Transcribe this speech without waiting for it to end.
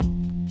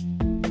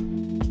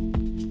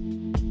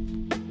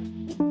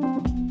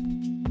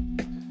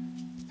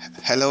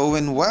Hello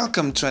and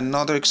welcome to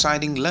another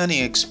exciting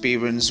learning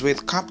experience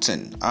with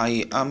Captain.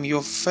 I am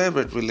your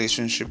favorite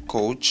relationship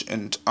coach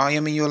and I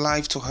am in your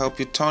life to help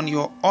you turn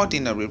your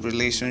ordinary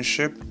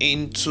relationship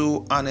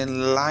into an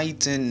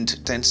enlightened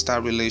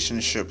 10-star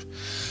relationship.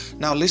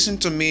 Now listen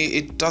to me,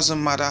 it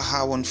doesn't matter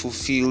how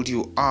unfulfilled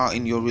you are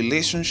in your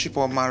relationship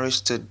or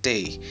marriage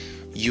today.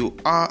 You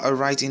are a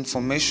right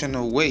information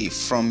away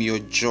from your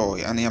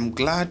joy, and I am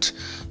glad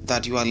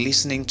that you are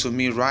listening to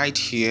me right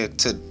here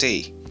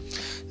today.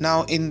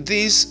 Now in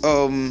this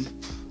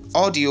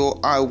audio,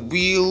 I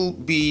will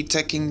be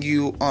taking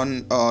you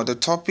on the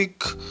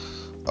topic,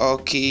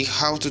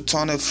 how to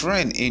turn a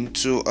friend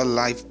into a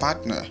life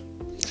partner.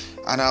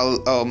 And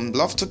I'll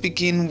love to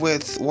begin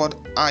with what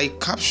I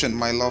captioned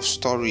my love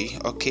story.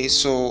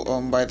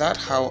 By that,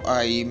 how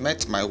I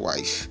met my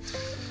wife.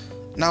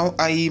 Now,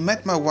 I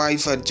met my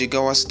wife at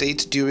Jigawa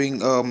State during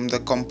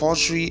the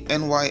compulsory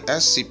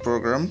NYSC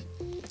program.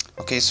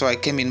 So I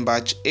came in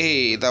batch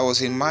A, that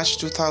was in March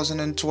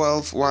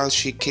 2012, while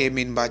she came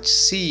in batch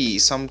C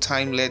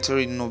sometime later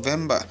in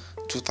November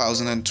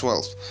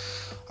 2012.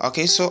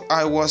 So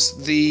I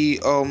was the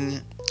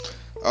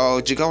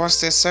Jigawa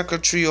State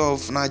Secretary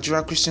of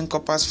Nigeria Christian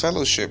Corpers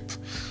Fellowship.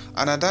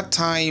 And at that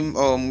time,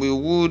 we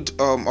would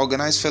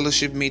organize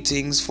fellowship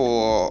meetings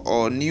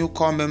for new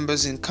corps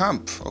members in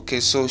camp.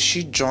 So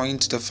she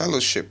joined the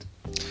fellowship.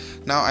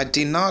 Now, I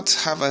did not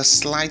have a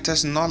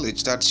slightest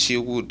knowledge that she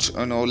would,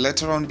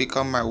 later on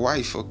become my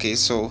wife.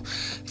 So, in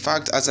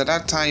fact, as at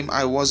that time,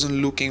 I wasn't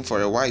looking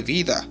for a wife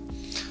either.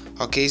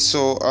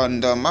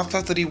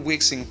 After 3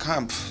 weeks in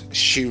camp,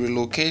 she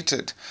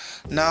relocated.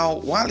 Now,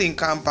 while in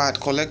camp, I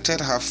had collected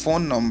her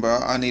phone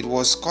number, and it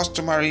was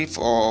customary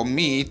for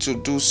me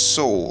to do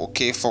so.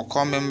 For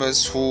corps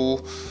members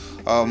who,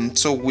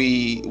 so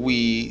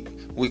we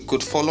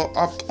could follow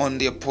up on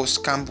their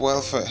post-camp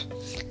welfare.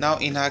 Now,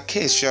 in her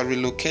case, she had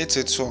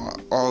relocated, so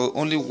I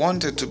only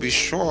wanted to be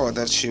sure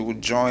that she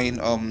would join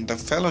the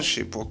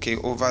fellowship,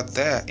 over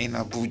there in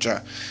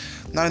Abuja.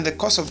 Now, in the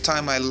course of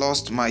time, I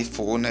lost my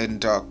phone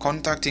and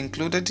contact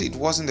included. It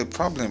wasn't a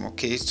problem,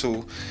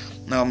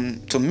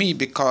 to me,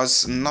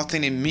 because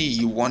nothing in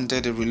me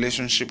wanted a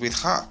relationship with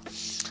her.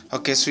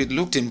 So it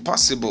looked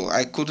impossible.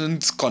 I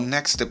couldn't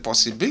connect the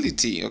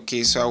possibility,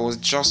 so I was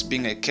just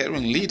being a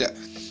caring leader.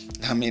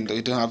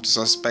 You don't have to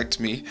suspect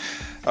me.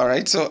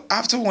 Alright, so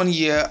after 1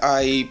 year,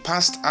 I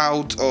passed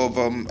out of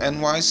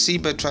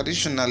NYC, but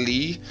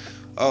traditionally,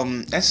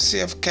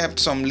 SCCF kept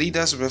some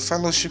leaders of a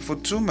fellowship for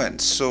 2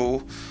 months,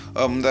 so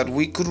that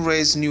we could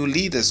raise new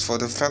leaders for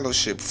the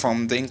fellowship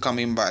from the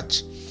incoming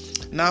batch.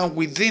 Now,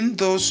 within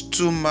those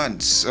 2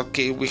 months,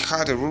 we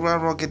had a rural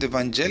rugged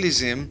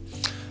evangelism,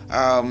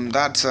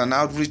 that's an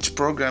outreach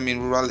program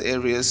in rural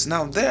areas.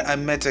 Now, there I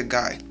met a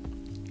guy.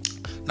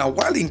 Now,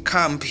 while in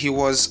camp, he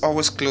was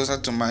always closer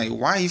to my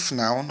wife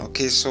now,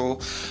 so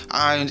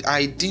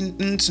I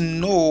didn't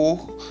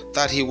know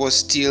that he was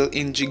still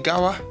in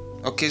Jigawa,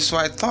 so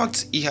I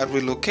thought he had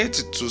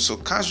relocated too, so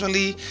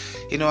casually,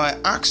 I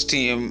asked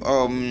him,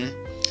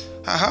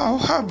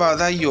 how about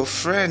that your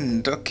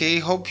friend,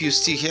 hope you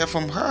still hear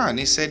from her, and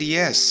he said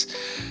yes.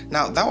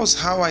 Now, that was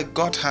how I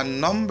got her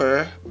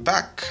number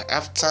back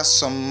after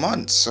some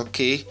months,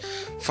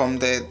 from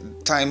the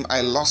time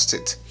I lost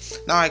it.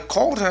 Now, I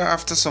called her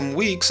after some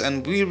weeks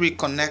and we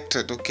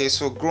reconnected,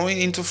 so growing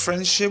into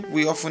friendship,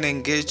 we often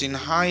engaged in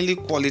highly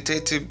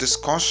qualitative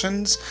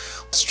discussions,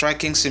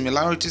 striking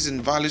similarities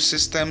in value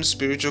systems,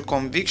 spiritual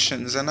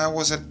convictions, and I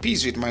was at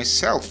peace with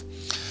myself.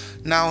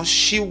 Now,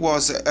 she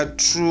was a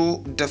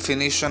true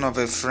definition of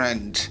a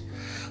friend.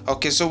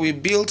 So we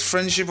built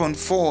friendship on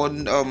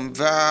phone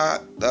via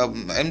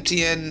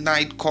MTN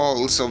night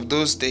calls of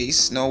those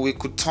days. Now, we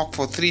could talk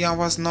for 3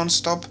 hours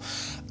non-stop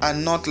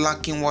and not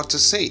lacking what to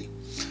say.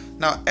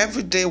 Now,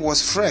 every day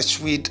was fresh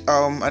with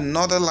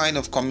another line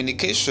of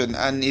communication,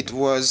 and it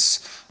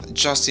was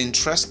just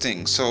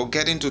interesting. So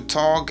getting to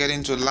talk,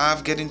 getting to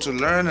laugh, getting to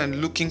learn,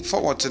 and looking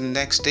forward to the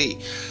next day.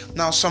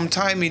 Now,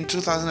 sometime in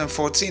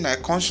 2014, I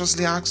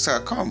consciously asked her,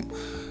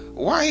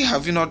 why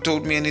have you not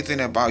told me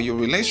anything about your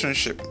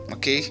relationship?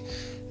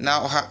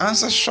 Now, her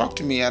answer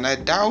shocked me, and I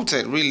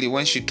doubted really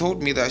when she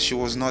told me that she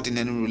was not in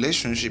any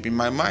relationship. In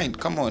my mind,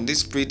 come on,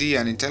 this pretty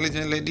and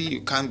intelligent lady, you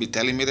can't be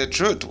telling me the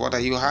truth. What are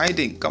you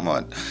hiding? Come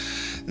on.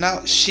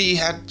 Now, she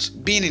had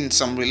been in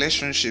some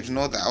relationships,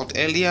 no doubt,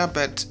 earlier,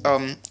 but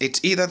it's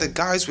either the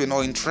guys were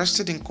not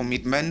interested in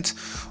commitment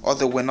or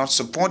they were not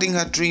supporting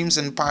her dreams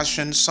and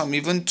passions. Some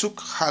even took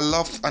her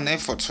love and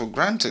efforts for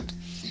granted.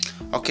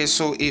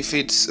 So if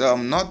it's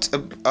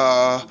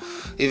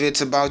if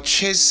it's about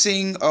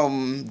chasing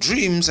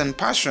dreams and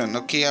passion,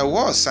 I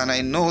was, and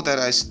I know that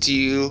I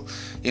still,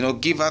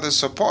 give her the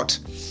support.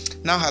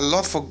 Now, her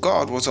love for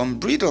God was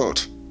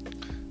unbridled.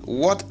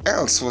 What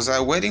else was I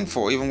waiting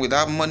for? Even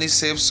without money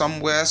saved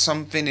somewhere,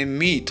 something in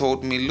me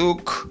told me,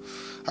 look,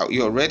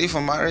 you're ready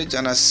for marriage.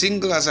 And as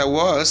single as I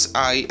was,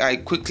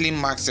 I quickly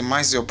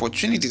maximized the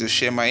opportunity to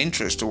share my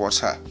interest towards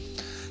her.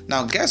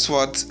 Now, guess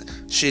what?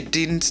 She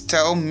didn't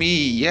tell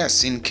me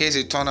yes in case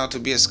it turned out to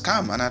be a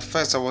scam. And at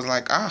first I was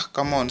like,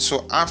 come on.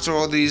 So after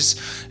all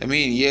these,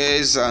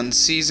 years and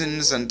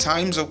seasons and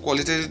times of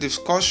qualitative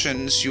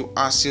discussions, you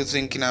are still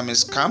thinking I'm a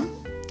scam?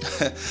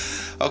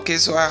 Okay,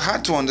 so I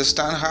had to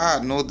understand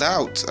her, no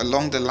doubt,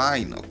 along the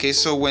line. Okay,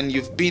 so when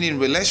you've been in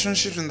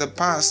relationships in the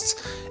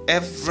past,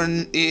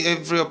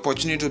 every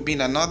opportunity to be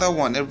in another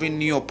one, every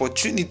new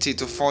opportunity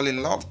to fall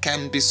in love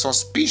can be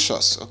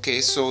suspicious. Okay,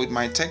 so it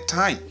might take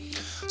time.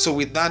 So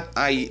with that,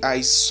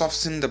 I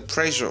softened the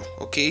pressure.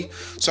 Okay,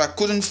 so I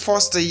couldn't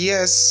force the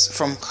yes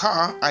from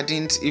her. I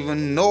didn't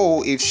even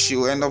know if she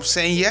would end up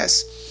saying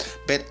yes.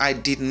 But I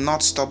did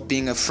not stop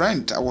being a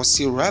friend. I was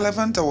still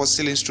relevant, I was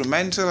still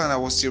instrumental, and I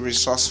was still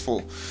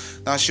resourceful.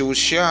 Now she would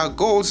share her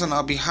goals, and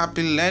I'll be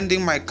happy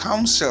lending my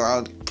counsel.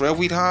 I'll pray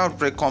with her,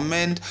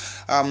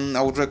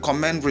 I would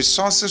recommend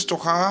resources to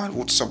her,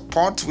 would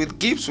support with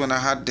gifts when I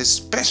had the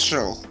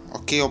special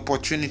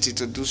opportunity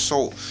to do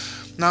so.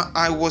 Now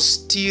I was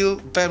still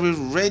very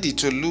ready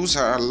to lose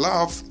her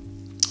love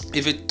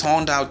if it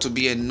turned out to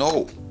be a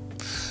no.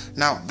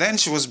 Now, then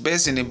she was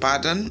based in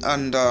Ibadan,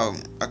 and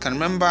I can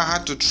remember I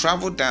had to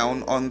travel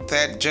down on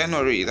 3rd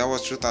January, that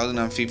was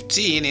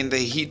 2015, in the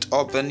heat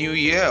of the new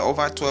year,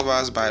 over 12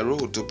 hours by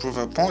road to prove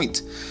a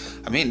point.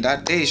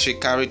 That day she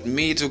carried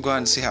me to go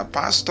and see her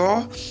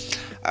pastor,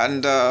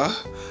 and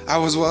I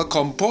was well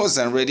composed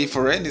and ready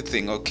for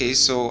anything,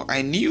 so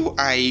I knew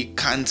I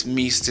can't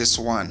miss this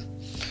one.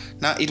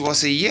 Now, it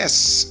was a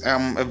yes,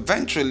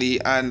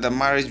 eventually, and the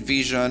marriage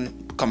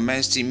vision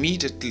commenced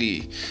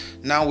immediately.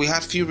 Now we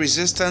had few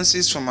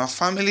resistances from our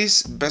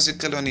families,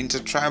 basically on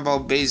intertribal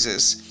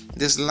basis.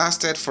 This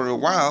lasted for a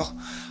while.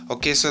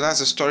 So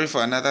that's a story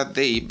for another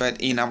day. But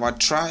in our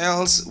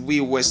trials, we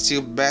were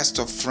still best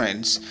of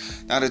friends.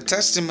 Now the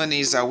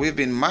testimony is that we've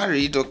been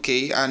married,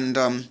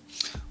 and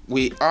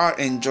we are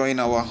enjoying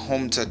our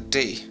home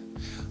today.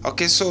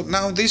 So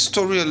now this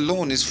story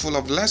alone is full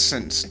of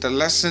lessons. The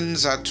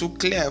lessons are too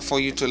clear for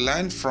you to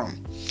learn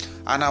from.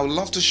 And I would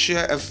love to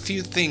share a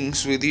few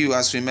things with you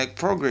as we make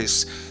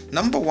progress.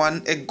 Number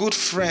one, a good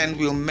friend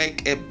will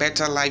make a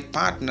better life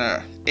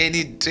partner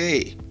any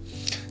day.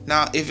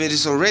 Now, if it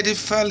is already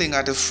failing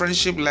at the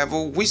friendship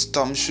level,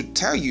 wisdom should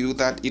tell you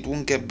that it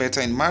won't get better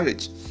in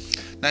marriage.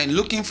 Now, in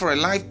looking for a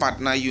life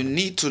partner, you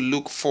need to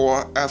look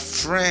for a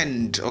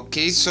friend.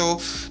 So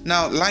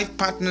now life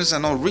partners are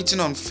not written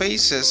on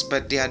faces,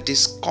 but they are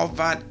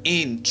discovered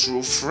in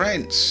true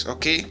friends.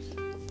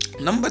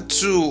 Number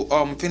two,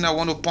 thing I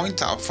want to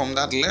point out from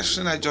that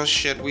lesson I just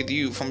shared with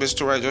you, from the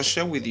story I just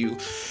shared with you,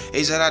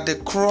 is that at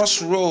the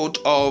crossroad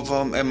of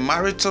a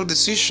marital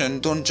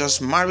decision, don't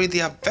just marry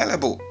the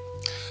available.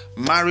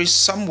 Marry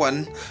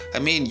someone,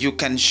 you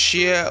can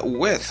share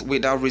with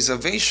without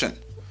reservation.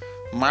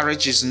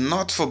 Marriage is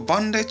not for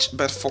bondage,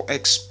 but for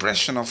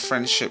expression of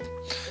friendship.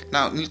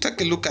 Now, take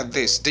a look at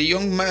this. The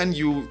young man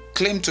you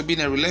claim to be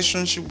in a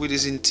relationship with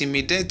is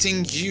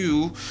intimidating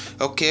you,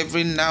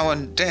 every now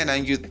and then,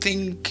 and you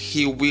think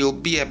he will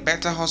be a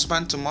better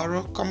husband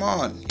tomorrow? Come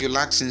on, you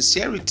lack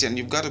sincerity, and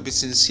you've got to be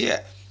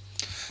sincere.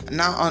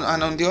 Now,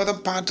 on the other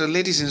part, the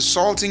lady is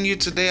insulting you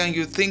today, and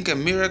you think a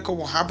miracle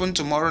will happen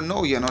tomorrow.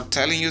 No, you're not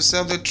telling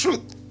yourself the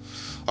truth.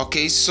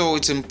 So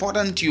it's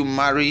important you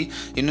marry,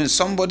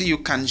 somebody you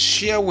can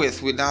share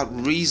with without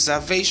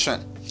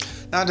reservation.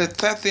 Now, the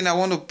third thing I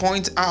want to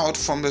point out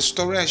from the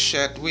story I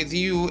shared with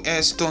you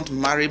is don't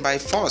marry by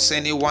force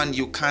anyone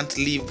you can't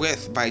live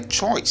with by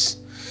choice.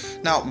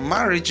 Now,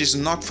 marriage is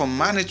not for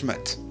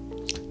management.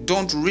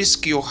 Don't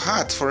risk your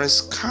heart for a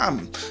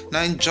scam,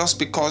 not just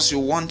because you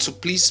want to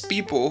please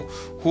people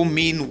who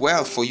mean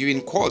well for you,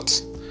 in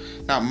quotes.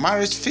 Now,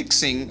 marriage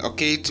fixing,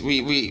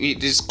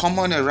 it is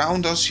common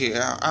around us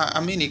here.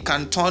 It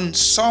can turn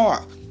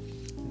sour.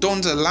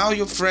 Don't allow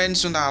your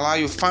friends, don't allow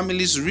your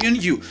families to ruin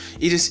you.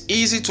 It is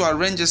easy to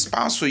arrange a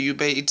spouse for you,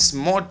 but it's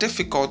more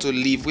difficult to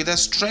live with a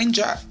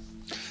stranger.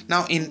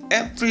 Now, in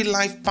every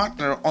life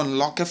partner,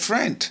 unlock a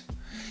friend.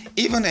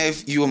 Even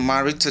if you're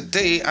married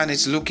today and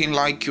it's looking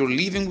like you're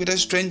living with a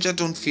stranger,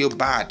 don't feel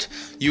bad.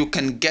 You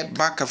can get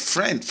back a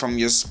friend from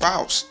your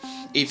spouse.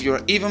 If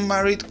you're even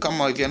married, come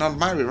on. If you're not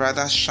married,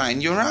 rather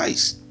shine your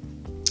eyes.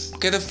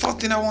 The fourth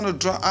thing I want to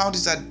draw out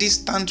is that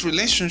distant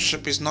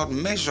relationship is not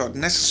measured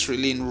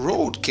necessarily in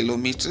road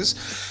kilometers,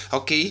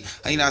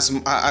 in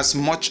as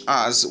much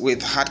as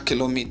with hard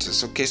kilometers,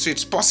 so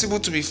it's possible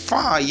to be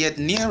far yet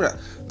nearer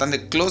than the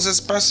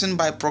closest person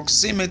by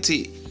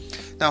proximity.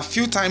 Now, a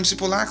few times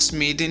people ask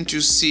me, didn't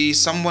you see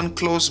someone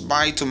close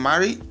by to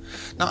marry?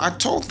 Now, I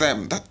told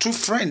them that true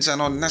friends are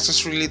not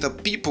necessarily the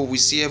people we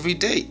see every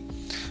day,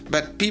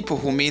 but people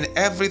who mean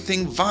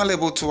everything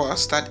valuable to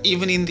us, that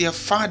even in their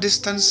far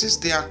distances,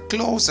 they are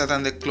closer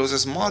than the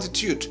closest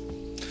multitude.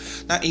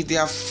 Now, if they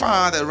are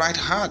far, the right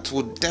heart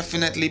would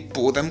definitely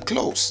pull them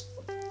close.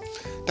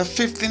 The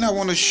fifth thing I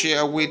want to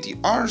share with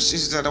us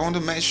is that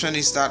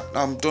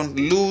don't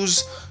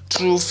lose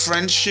true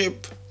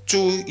friendship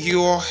to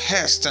your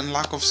haste and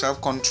lack of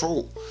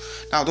self-control.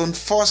 Now, don't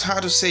force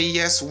her to say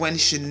yes when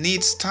she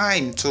needs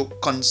time to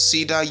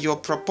consider your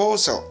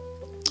proposal.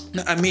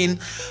 I mean,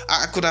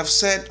 I could have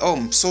said,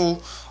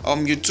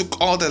 you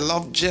took all the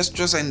love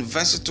gestures I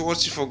invested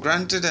towards you for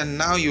granted, and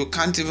now you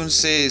can't even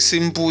say a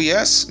simple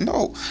yes.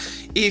 No,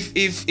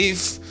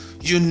 if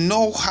you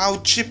know how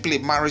cheaply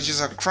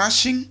marriages are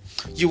crashing,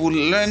 you will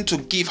learn to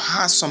give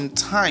her some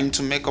time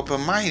to make up her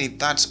mind if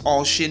that's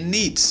all she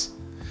needs.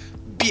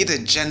 Be the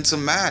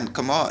gentleman.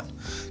 Come on,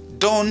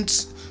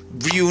 don't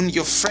ruin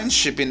your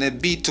friendship in a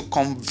bid to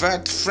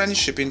convert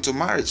friendship into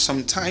marriage.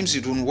 Sometimes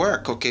it won't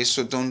work, okay?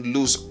 So don't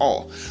lose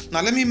all.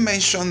 Now let me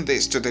mention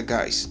this to the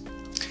guys.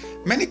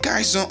 Many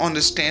guys don't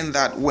understand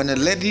that when a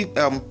lady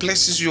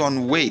places you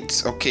on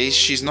weight, okay,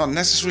 she's not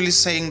necessarily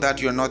saying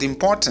that you're not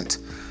important.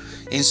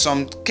 In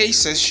some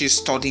cases, she's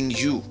studying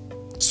you.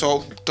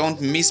 So don't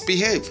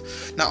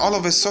misbehave. Now all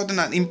of a sudden,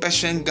 an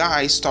impatient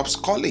guy stops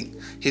calling.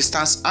 He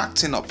starts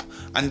acting up.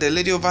 And the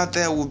lady over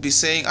there will be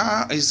saying,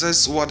 is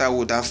this what I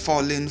would have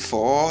fallen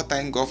for?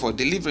 Thank God for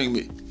delivering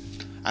me.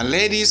 And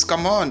ladies,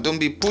 come on, don't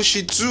be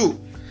pushy too.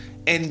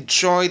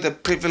 Enjoy the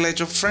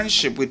privilege of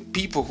friendship with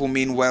people who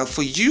mean well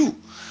for you.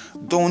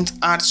 Don't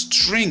add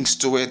strings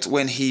to it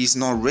when he is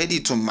not ready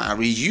to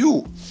marry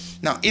you.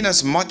 Now, in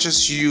as much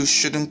as you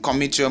shouldn't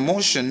commit your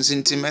emotions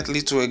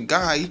intimately to a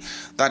guy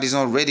that is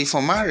not ready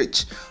for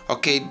marriage,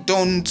 okay,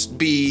 don't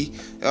be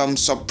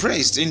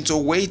suppressed into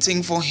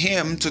waiting for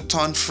him to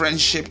turn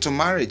friendship to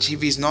marriage.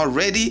 If he's not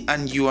ready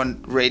and you are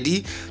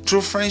ready,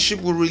 true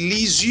friendship will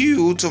release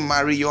you to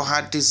marry your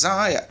heart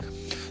desire.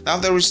 Now,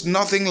 there is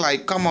nothing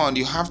like, come on,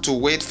 you have to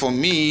wait for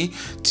me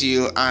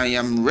till I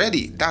am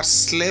ready. That's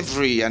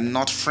slavery and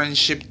not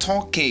friendship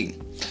talking.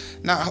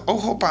 Now, I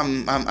hope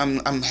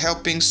I'm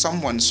helping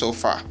someone so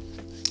far.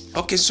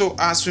 Okay, so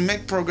as we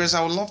make progress,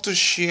 I would love to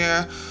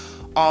share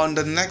on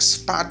the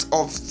next part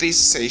of this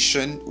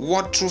session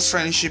what true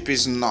friendship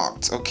is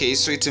not. Okay,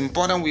 so it's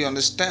important we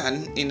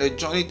understand in the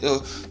journey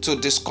to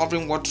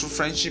discovering what true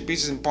friendship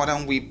is. It's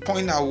important we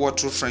point out what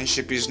true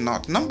friendship is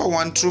not. Number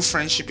one, true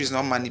friendship is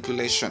not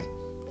manipulation.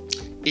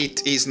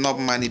 It is not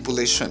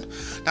manipulation.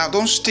 Now,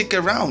 don't stick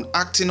around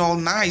acting all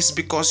nice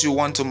because you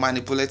want to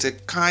manipulate a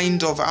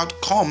kind of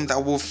outcome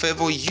that will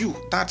favor you.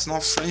 That's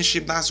not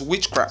friendship, that's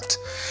witchcraft.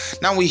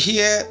 Now, we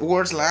hear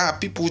words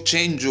like, people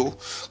change. Oh,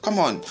 come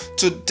on.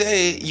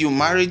 Today, you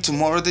married,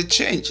 tomorrow they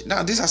change.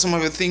 Now, these are some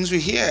of the things we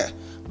hear.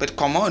 But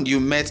come on, you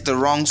met the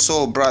wrong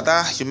soul,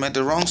 brother. You met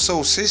the wrong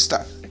soul,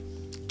 sister.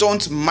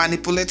 Don't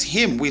manipulate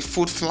him with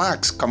food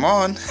flags. Come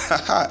on.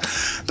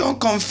 Don't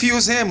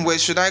confuse him. Where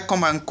should I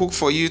come and cook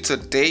for you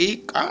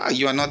today?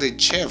 You are not a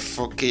chef.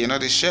 Okay, you're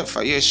not a chef.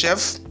 Are you a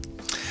chef?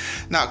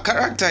 Now,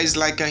 character is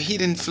like a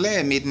hidden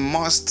flame. It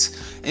must,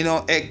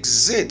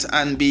 exit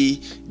and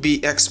be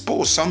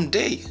exposed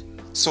someday.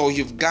 So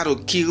you've got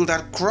to kill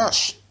that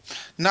crush.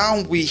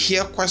 Now we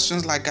hear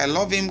questions like, I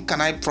love him.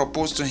 Can I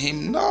propose to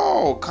him?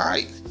 No,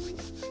 Kai.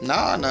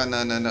 No.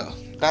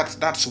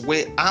 That's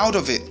way out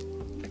of it.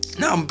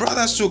 Now,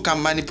 brothers too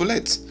can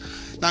manipulate.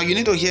 Now, you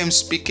need to hear him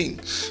speaking.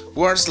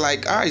 Words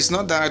like, it's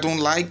not that I don't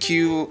like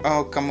you.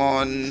 Oh, come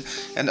on.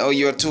 And,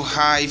 you're too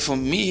high for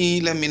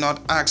me. Let me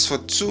not ask for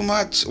too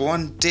much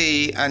one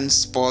day and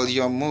spoil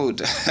your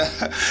mood.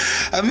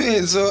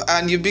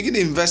 And you begin to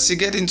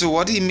investigate into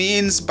what he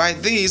means by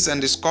this and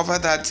discover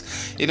that,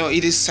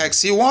 it is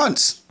sex he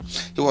wants.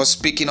 He was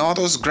speaking all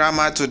those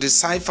grammar to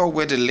decipher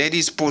where the lady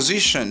is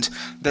positioned.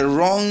 The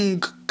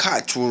wrong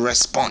catch will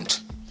respond.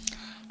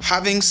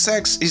 Having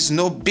sex is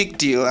no big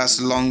deal as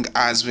long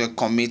as we're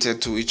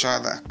committed to each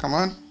other. Come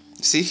on.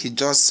 See, he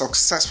just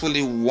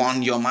successfully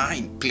won your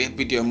mind, played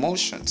with your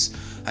emotions,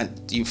 and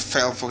you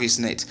fell for his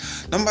net.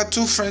 Number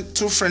two,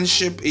 true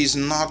friendship is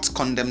not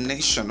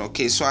condemnation.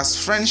 Okay, so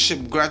as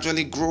friendship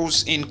gradually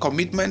grows in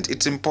commitment,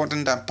 it's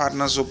important that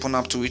partners open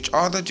up to each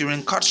other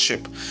during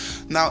courtship.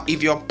 Now,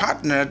 if your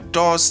partner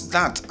does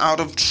that out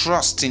of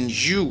trust in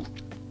you,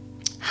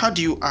 how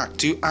do you act?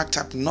 Do you act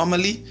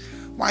abnormally?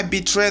 Why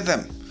betray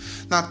them?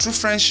 Now, true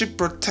friendship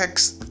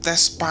protects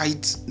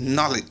despite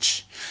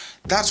knowledge.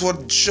 That's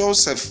what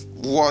Joseph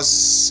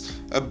was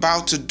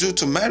about to do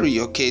to Mary.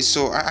 Okay,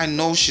 so I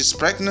know she's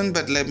pregnant,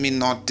 but let me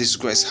not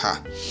disgrace her.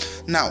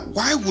 Now,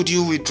 why would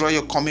you withdraw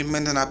your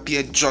commitment and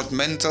appear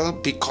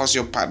judgmental because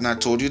your partner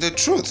told you the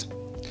truth?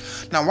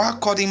 Now, while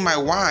courting my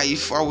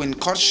wife, or in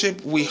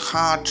courtship, we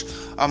had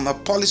a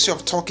policy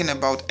of talking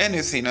about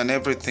anything and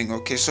everything.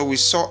 Okay, so we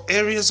saw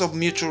areas of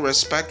mutual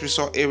respect, we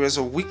saw areas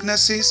of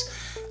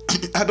weaknesses.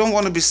 I don't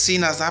want to be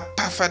seen as that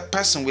perfect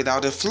person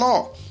without a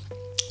flaw.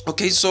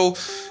 Okay, so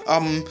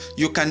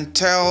you can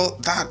tell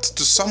that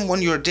to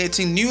someone you're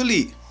dating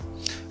newly.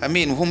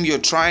 Whom you're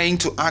trying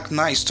to act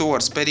nice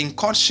towards. But in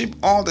courtship,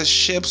 all the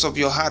shapes of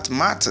your heart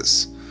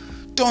matters.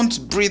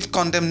 Don't breathe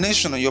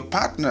condemnation on your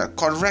partner.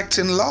 Correct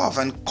in love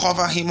and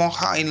cover him or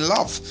her in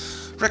love.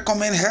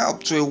 Recommend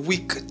help to a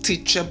weak,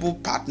 teachable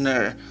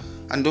partner,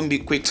 and don't be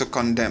quick to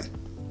condemn.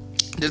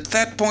 The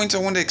third point I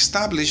want to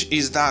establish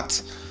is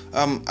that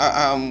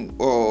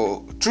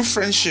true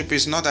friendship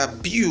is not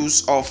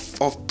abuse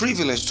of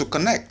privilege to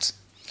connect.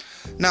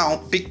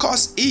 Now,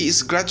 because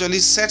ease gradually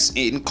sets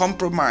in,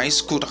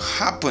 compromise could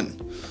happen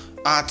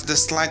at the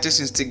slightest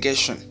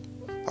instigation.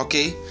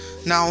 Okay,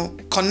 now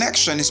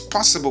connection is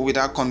possible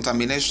without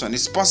contamination.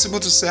 It's possible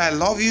to say I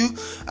love you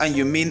and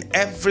you mean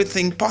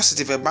everything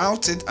positive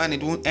about it, and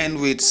it won't end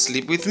with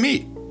sleep with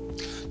me.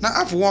 Now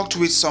I've worked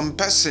with some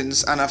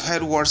persons and I've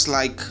heard words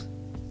like,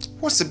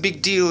 what's the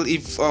big deal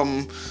if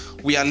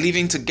we are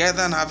living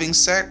together and having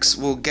sex?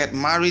 We'll get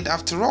married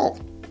after all.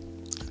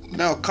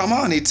 Now come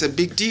on, it's a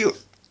big deal.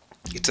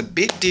 It's a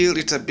big deal.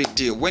 It's a big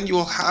deal. When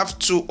you have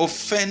to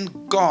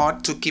offend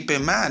God to keep a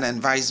man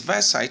and vice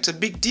versa, it's a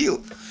big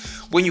deal.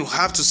 When you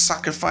have to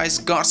sacrifice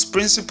God's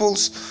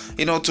principles,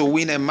 to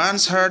win a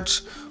man's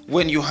heart,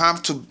 when you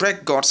have to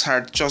break God's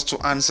heart just to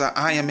answer,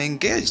 I am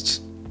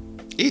engaged,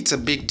 it's a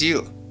big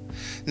deal.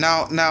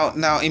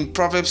 Now in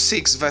Proverbs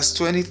 6 verse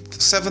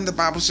 27, the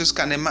Bible says,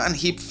 can a man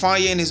heap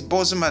fire in his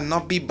bosom and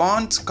not be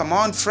burnt? Come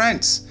on,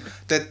 friends.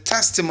 The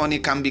testimony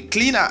can be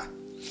cleaner.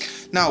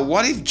 Now,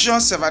 what if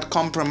Joseph had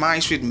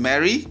compromised with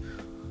Mary,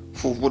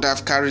 who would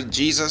have carried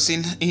Jesus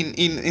in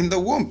the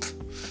womb?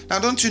 Now,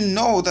 don't you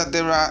know that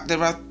there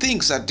are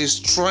things that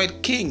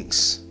destroyed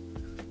kings?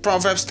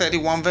 Proverbs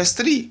 31 verse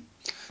 3.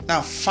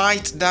 Now,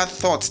 fight that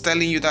thought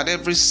telling you that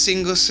every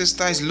single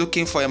sister is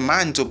looking for a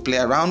man to play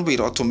around with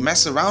or to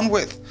mess around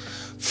with.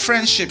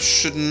 Friendship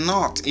should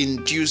not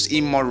induce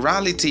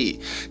immorality.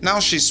 Now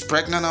she's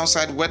pregnant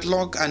outside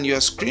wedlock and you're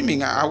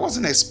screaming, I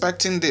wasn't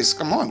expecting this.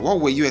 Come on,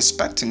 what were you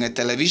expecting? A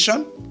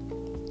television?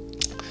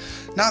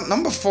 Now,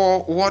 number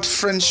 4, what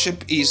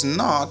friendship is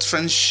not.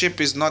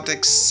 Friendship is not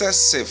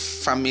excessive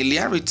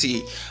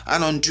familiarity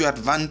and undue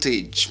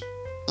advantage.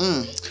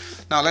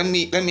 Now let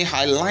me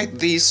highlight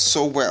this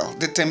so well.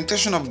 The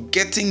temptation of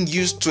getting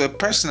used to a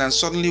person and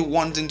suddenly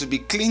wanting to be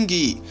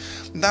clingy.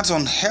 That's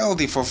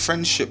unhealthy for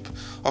friendship.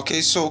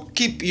 Okay, so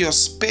keep your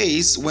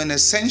space when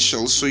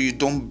essential so you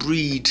don't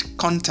breed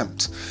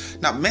contempt.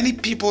 Now, many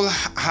people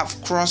have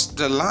crossed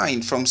the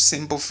line from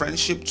simple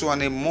friendship to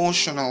an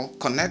emotional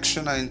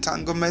connection and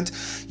entanglement,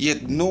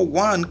 yet no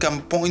one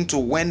can point to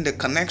when the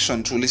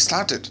connection truly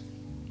started.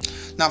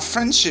 Now,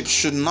 friendship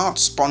should not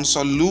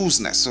sponsor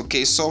looseness,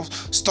 okay? So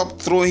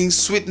stop throwing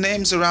sweet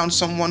names around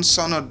someone's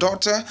son or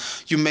daughter.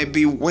 You may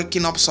be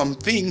waking up some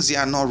things they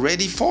are not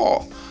ready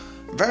for.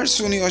 Very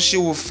soon he or she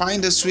will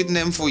find a sweet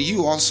name for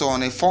you also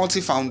on a faulty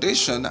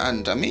foundation,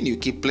 and you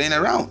keep playing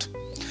around.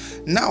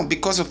 Now,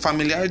 because of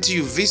familiarity,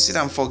 you visit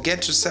and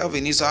forget yourself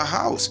in his or her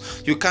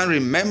house. You can't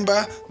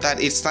remember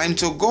that it's time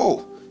to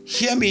go.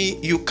 Hear me,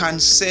 you can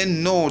say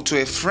no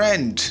to a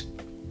friend.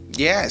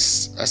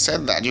 Yes, I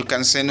said that. You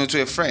can say no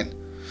to a friend.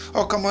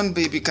 Oh, come on,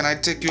 baby, can I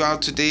take you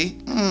out today?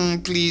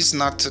 Please,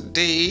 not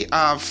today.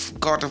 I've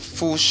got a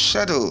full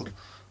schedule.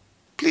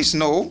 Please,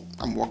 no,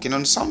 I'm working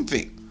on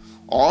something.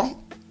 Or,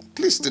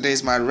 please,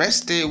 today's my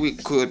rest day. We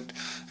could,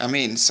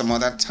 some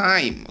other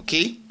time,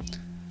 okay?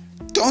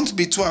 Don't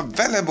be too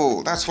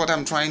available. That's what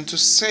I'm trying to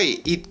say.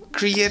 It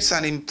creates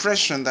an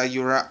impression that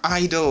you're an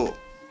idol.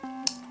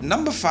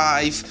 Number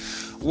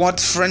 5, what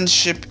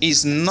friendship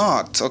is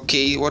not,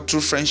 okay? What true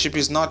friendship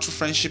is not. True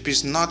friendship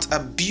is not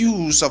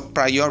abuse of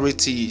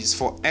priorities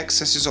for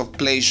excesses of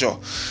pleasure.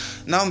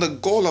 Now, the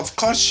goal of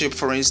courtship,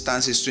 for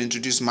instance, is to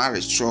introduce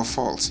marriage. True or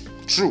false?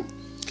 True.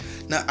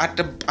 Now,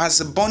 as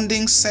the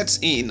bonding sets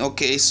in,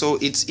 okay, so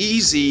it's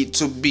easy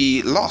to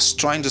be lost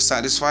trying to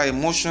satisfy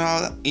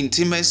emotional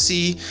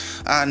intimacy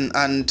and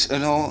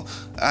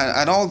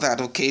all that,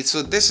 okay?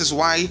 So this is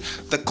why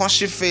the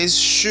courtship phase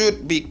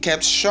should be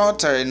kept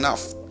shorter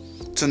enough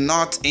to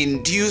not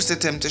induce the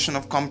temptation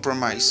of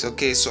compromise,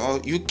 okay? So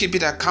you keep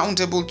it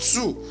accountable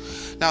too.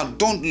 Now,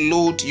 don't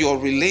load your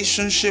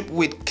relationship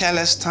with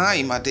careless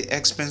time at the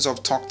expense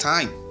of talk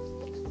time.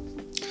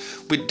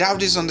 Without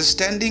this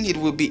understanding, it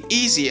will be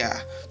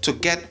easier to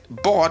get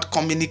bored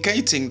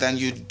communicating than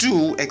you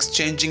do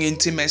exchanging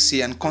intimacy,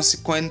 and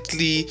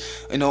consequently,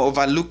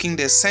 overlooking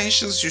the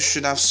essentials you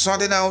should have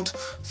sorted out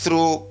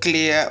through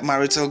clear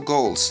marital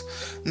goals.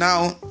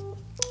 Now,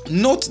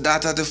 note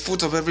that at the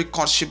foot of every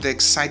courtship, the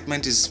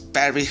excitement is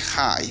very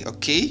high,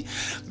 okay?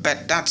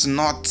 But that's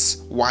not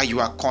why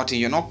you are courting.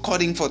 You're not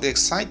courting for the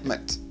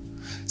excitement.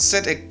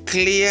 Set a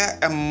clear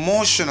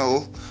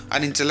emotional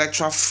and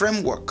intellectual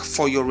framework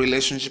for your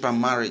relationship and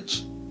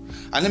marriage.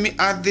 And let me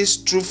add this: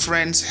 true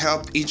friends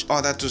help each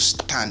other to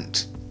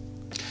stand.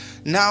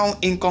 Now,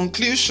 in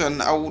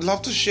conclusion, I would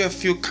love to share a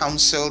few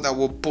counsel that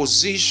will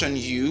position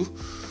you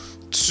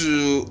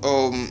to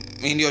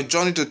in your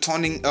journey to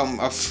turning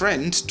a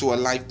friend to a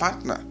life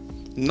partner.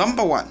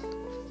 Number 1,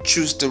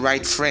 choose the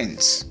right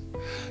friends.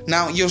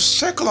 Now, your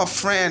circle of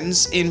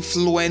friends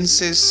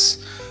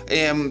influences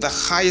the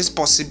highest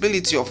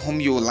possibility of whom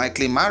you will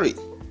likely marry.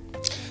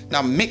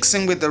 Now,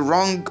 mixing with the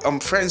wrong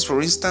friends,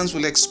 for instance,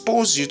 will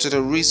expose you to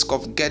the risk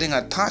of getting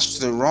attached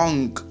to the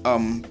wrong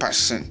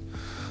person.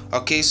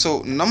 Okay, so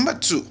number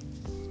 2,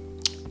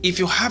 if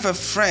you have a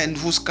friend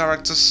whose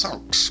character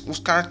sucks, whose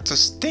character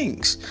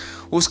stinks,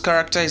 whose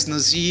character is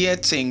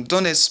nauseating,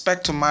 don't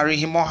expect to marry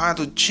him or her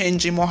to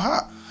change him or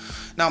her.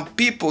 Now,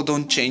 people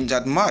don't change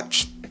that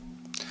much.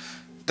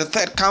 The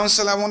third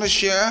counsel I want to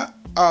share,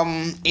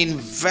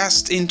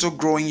 invest into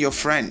growing your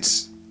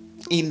friends.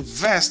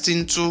 invest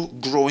into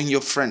growing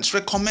your friends.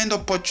 Recommend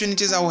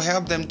opportunities that will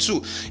help them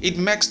too. It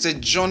makes the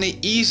journey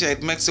easier.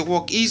 It makes the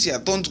work easier.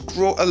 Don't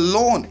grow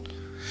alone.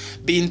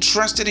 Be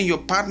interested in your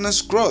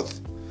partner's growth.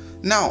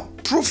 Now,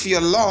 prove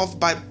your love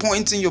by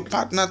pointing your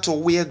partner to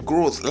where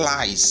growth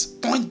lies.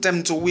 Point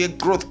them to where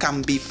growth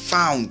can be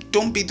found.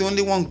 Don't be the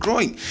only one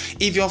growing.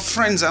 If your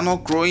friends are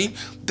not growing,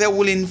 they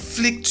will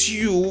inflict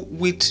you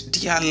with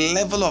their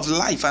level of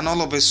life, and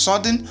all of a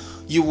sudden,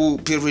 you will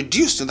be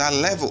reduced to that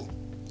level.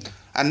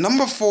 And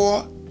number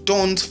 4,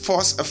 don't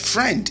force a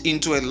friend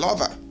into a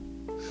lover.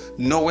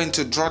 Know when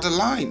to draw the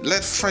line.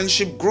 Let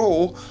friendship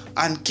grow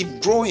and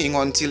keep growing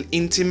until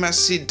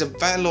intimacy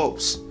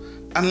develops.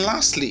 And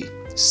lastly,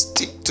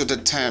 stick to the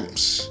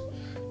terms.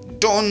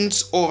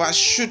 Don't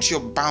overshoot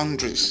your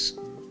boundaries.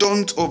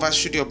 Don't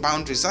overshoot your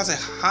boundaries. That's the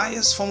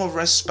highest form of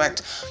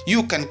respect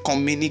you can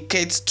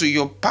communicate to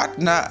your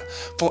partner.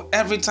 For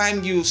every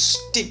time you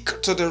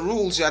stick to the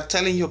rules, you are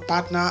telling your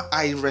partner,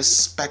 I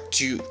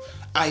respect you,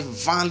 I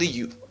value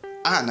you,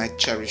 and I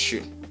cherish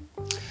you.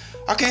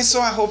 Okay, so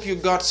I hope you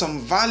got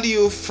some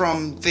value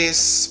from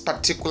this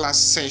particular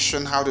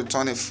session, how to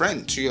turn a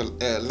friend to your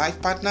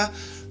life partner.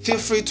 Feel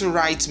free to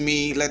write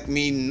me. Let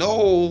me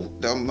know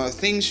the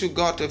things you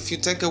got, a few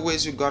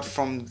takeaways you got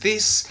from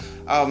this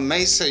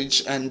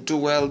message, and do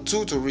well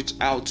too to reach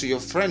out to your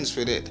friends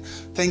with it.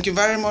 Thank you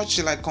very much.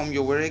 Till I come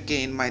your way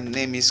again, my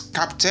name is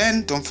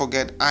Captain. Don't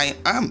forget, I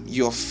am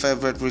your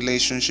favorite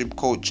relationship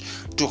coach.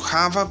 To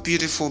have a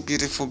beautiful,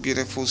 beautiful,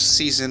 beautiful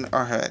season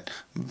ahead.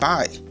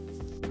 Bye.